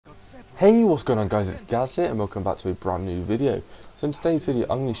Hey, what's going on guys, it's Gaz here and welcome back to a brand new video. So in today's video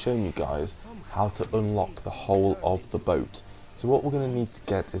I'm going to be showing you guys how to unlock the whole of the boat. So what we're going to need to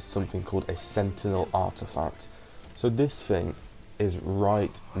get is something called a Sentinel artifact. So this thing is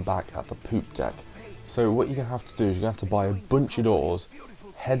right back at the poop deck. So what you're going to have to do is you're going to have to buy a bunch of doors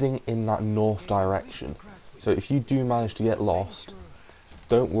heading in that north direction. So if you do manage to get lost,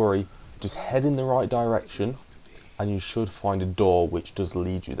 don't worry, just head in the right direction and you should find a door which does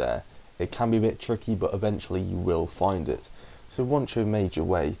lead you there. It can be a bit tricky, but eventually you will find it. So once you've made your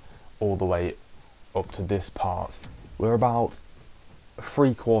way all the way up to this part, we're about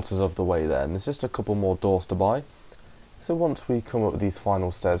 3/4 of the way there, and there's just a couple more doors to buy. So once we come up these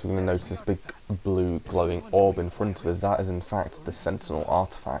final stairs, we're going to notice this big blue glowing orb in front of us. That is in fact the Sentinel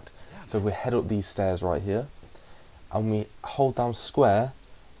artifact. So we head up these stairs right here, and we hold down square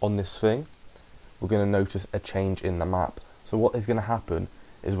on this thing, we're going to notice a change in the map. So what is going to happen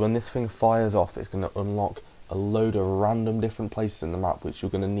is when this thing fires off, it's going to unlock a load of random different places in the map which you're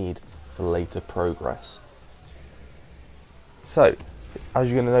going to need for later progress. So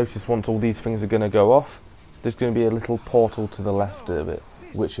as you're going to notice, once all these things are going to go off, there's going to be a little portal to the left of it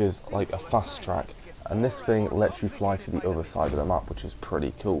which is like a fast track, and this thing lets you fly to the other side of the map, which is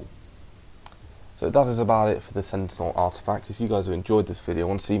pretty cool. So that is about it for the Sentinel artifact. If you guys have enjoyed this video and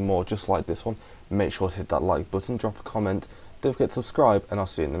want to see more just like this one, make sure to hit that like button, drop a comment, don't forget to subscribe, and I'll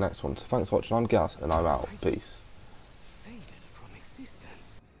see you in the next one. So thanks for watching, I'm Gaz, and I'm out. Peace. Faded from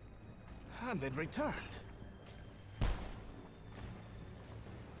existence, and then returned.